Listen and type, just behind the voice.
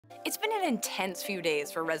It's been an intense few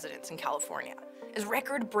days for residents in California, as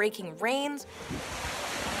record-breaking rains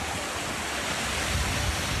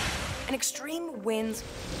and extreme winds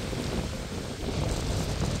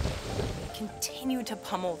continue to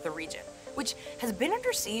pummel the region, which has been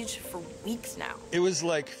under siege for weeks now. It was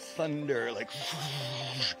like thunder, like,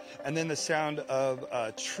 and then the sound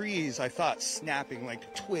of trees, I thought, snapping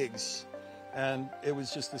like twigs. And it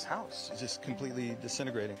was just this house, just completely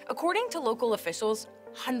disintegrating. According to local officials,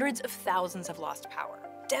 hundreds of thousands have lost power.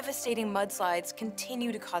 Devastating mudslides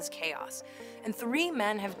continue to cause chaos, and 3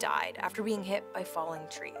 men have died after being hit by falling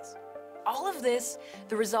trees. All of this,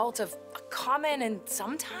 the result of a common and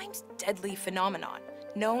sometimes deadly phenomenon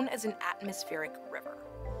known as an atmospheric river.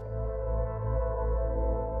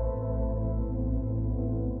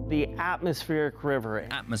 The atmospheric river.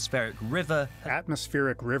 Atmospheric river.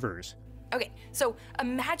 Atmospheric rivers. Okay, so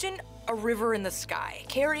imagine a river in the sky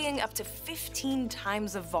carrying up to 15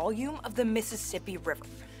 times the volume of the Mississippi River.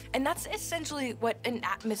 And that's essentially what an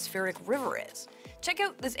atmospheric river is. Check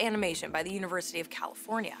out this animation by the University of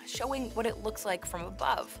California showing what it looks like from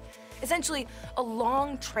above. Essentially, a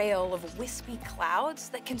long trail of wispy clouds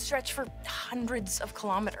that can stretch for hundreds of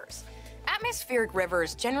kilometers. Atmospheric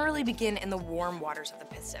rivers generally begin in the warm waters of the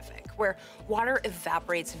Pacific, where water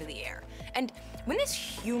evaporates into the air. And when this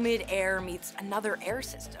humid air meets another air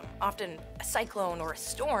system, often a cyclone or a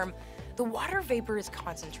storm, the water vapor is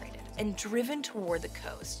concentrated and driven toward the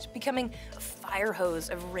coast, becoming a fire hose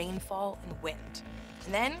of rainfall and wind.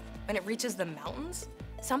 And then, when it reaches the mountains,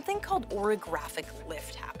 something called orographic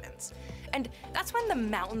lift happens. And that's when the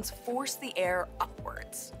mountains force the air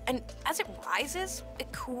upwards. And as it rises,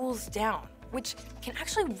 it cools down, which can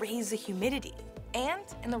actually raise the humidity. And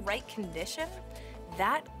in the right condition,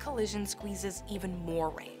 that collision squeezes even more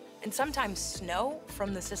rain, and sometimes snow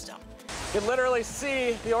from the system. You can literally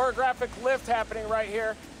see the orographic lift happening right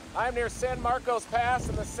here. I'm near San Marcos Pass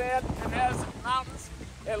in the San Ynez Mountains.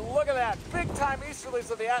 And look at that, big-time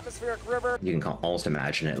easterlies of the atmospheric river. You can almost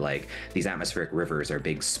imagine it like these atmospheric rivers are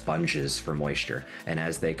big sponges for moisture. And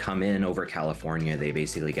as they come in over California, they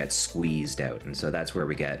basically get squeezed out. And so that's where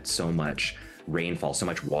we get so much rainfall, so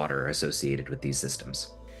much water associated with these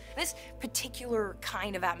systems. This particular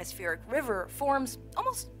kind of atmospheric river forms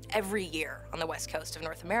almost every year on the west coast of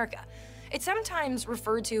North America. It's sometimes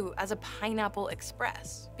referred to as a pineapple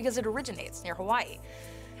express because it originates near Hawaii.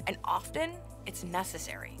 And often, it's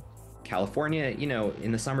necessary. California, you know,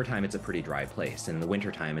 in the summertime, it's a pretty dry place. And in the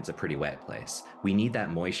wintertime, it's a pretty wet place. We need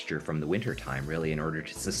that moisture from the wintertime, really, in order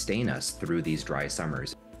to sustain us through these dry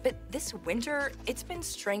summers. But this winter, it's been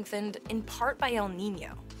strengthened in part by El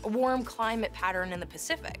Nino, a warm climate pattern in the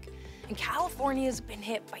Pacific. And California's been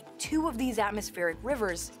hit by 2 of these atmospheric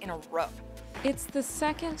rivers in a row. It's the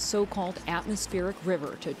second so-called atmospheric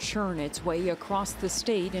river to churn its way across the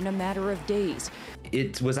state in a matter of days.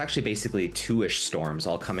 It was actually basically 2-ish storms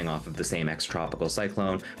all coming off of the same extratropical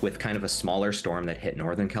cyclone, with kind of a smaller storm that hit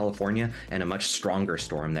Northern California and a much stronger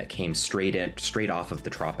storm that came straight off of the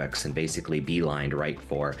tropics and basically beelined right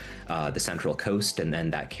for the Central Coast, and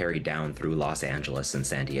then that carried down through Los Angeles and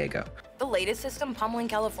San Diego. The latest system pummeling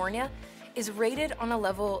California is rated on a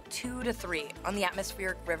level 2 to 3 on the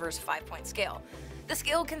atmospheric river's 5-point scale. The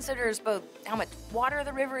scale considers both how much water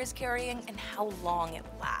the river is carrying and how long it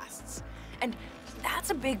lasts. And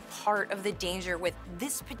that's a big part of the danger with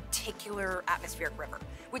this particular atmospheric river,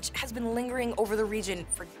 which has been lingering over the region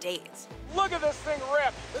for days. Look at this thing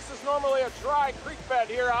rip. This is normally a dry creek bed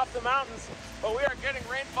here off the mountains, but we are getting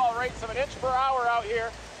rainfall rates of 1 inch per hour out here,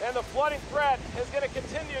 and the flooding threat is going to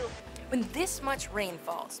continue. When this much rain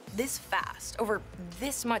falls this fast over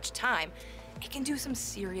this much time, it can do some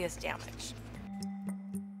serious damage.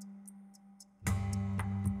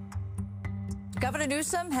 Governor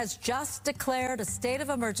Newsom has just declared a state of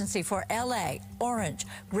emergency for LA, Orange,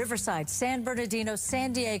 Riverside, San Bernardino,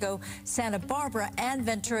 San Diego, Santa Barbara, and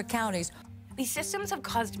Ventura counties. These systems have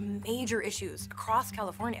caused major issues across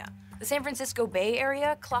California. The San Francisco Bay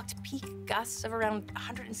Area clocked peak gusts of around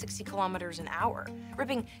 160 kilometers an hour,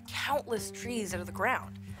 ripping countless trees out of the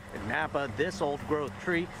ground. In Napa, this old-growth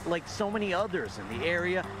tree, like so many others in the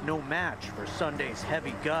area, no match for Sunday's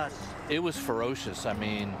heavy gusts. It was ferocious. I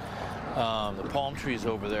mean, the palm trees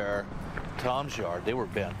over there, Tom's yard, they were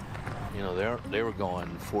bent. You know, they were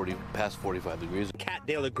going past 45 degrees. Kat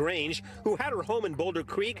De La Grange, who had her home in Boulder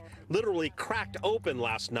Creek, literally cracked open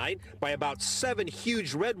last night by about 7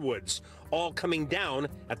 huge redwoods, all coming down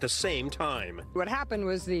at the same time. What happened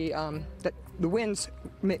was the winds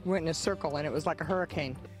went in a circle, and it was like a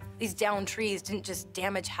hurricane. These downed trees didn't just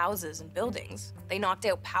damage houses and buildings. They knocked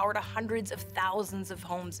out power to hundreds of thousands of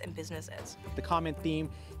homes and businesses. The common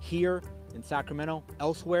theme here In Sacramento,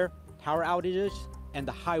 elsewhere, power outages and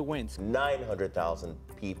the high winds. 900,000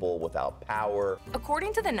 people without power.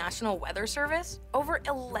 According to the National Weather Service, over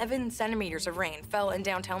 11 centimeters of rain fell in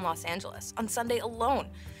downtown Los Angeles on Sunday alone,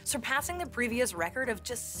 surpassing the previous record of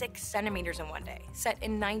just 6 centimeters in one day, set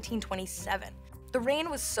in 1927. The rain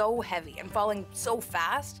was so heavy and falling so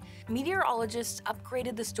fast, meteorologists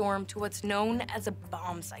upgraded the storm to what's known as a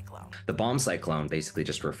bomb cyclone. The bomb cyclone basically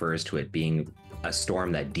just refers to it being a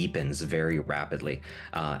storm that deepens very rapidly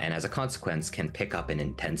and as a consequence can pick up in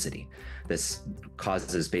intensity. This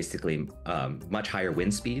causes basically much higher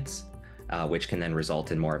wind speeds, which can then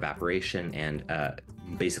result in more evaporation and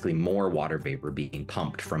basically more water vapor being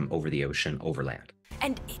pumped from over the ocean overland.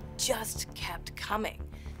 And it just kept coming.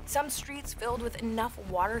 Some streets filled with enough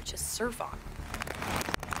water to surf on.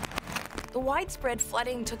 The widespread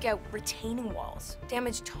flooding took out retaining walls,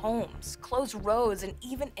 damaged homes, closed roads, and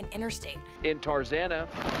even an interstate. In Tarzana,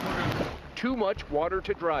 too much water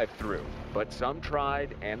to drive through, but some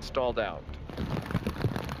tried and stalled out.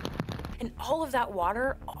 And all of that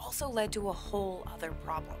water also led to a whole other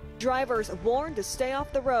problem. Drivers warned to stay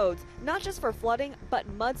off the roads, not just for flooding, but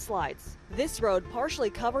mudslides. This road,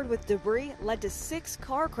 partially covered with debris, led to 6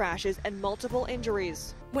 car crashes and multiple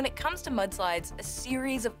injuries. When it comes to mudslides, a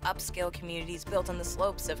series of upscale communities built on the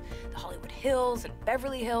slopes of the Hollywood Hills and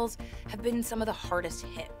Beverly Hills have been some of the hardest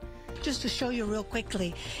hit. Just to show you real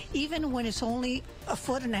quickly, even when it's only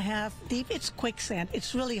 1.5 feet deep, it's quicksand.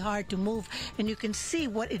 It's really hard to move, and you can see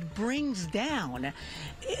what it brings down.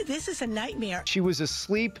 This is a nightmare. She was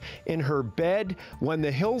asleep in her bed when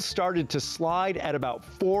the hills started to slide at about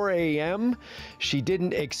 4 a.m. She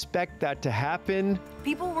didn't expect that to happen.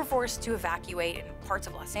 People were forced to evacuate in parts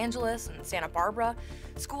of Los Angeles and Santa Barbara.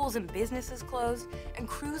 Schools and businesses closed, and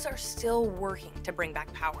crews are still working to bring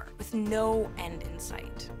back power with no end in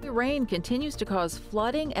sight. The rain continues to cause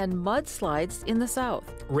flooding and mudslides in the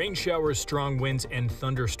south. Rain showers, strong winds, and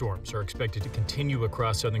thunderstorms are expected to continue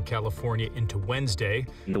across Southern California into Wednesday.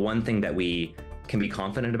 The one thing that we can be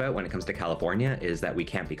confident about when it comes to California is that we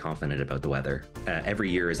can't be confident about the weather.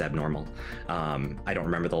 Every year is abnormal. I don't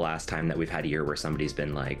remember the last time that we've had a year where somebody's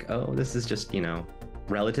been like, oh, this is just,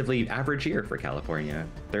 relatively average year for California.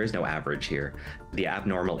 There is no average here. The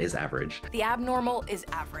abnormal is average. The abnormal is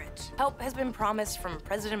average. Help has been promised from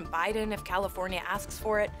President Biden if California asks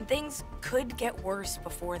for it. Things could get worse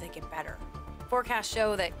before they get better. Forecasts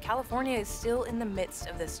show that California is still in the midst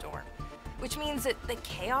of this storm, which means that the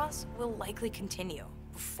chaos will likely continue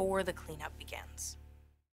before the cleanup begins.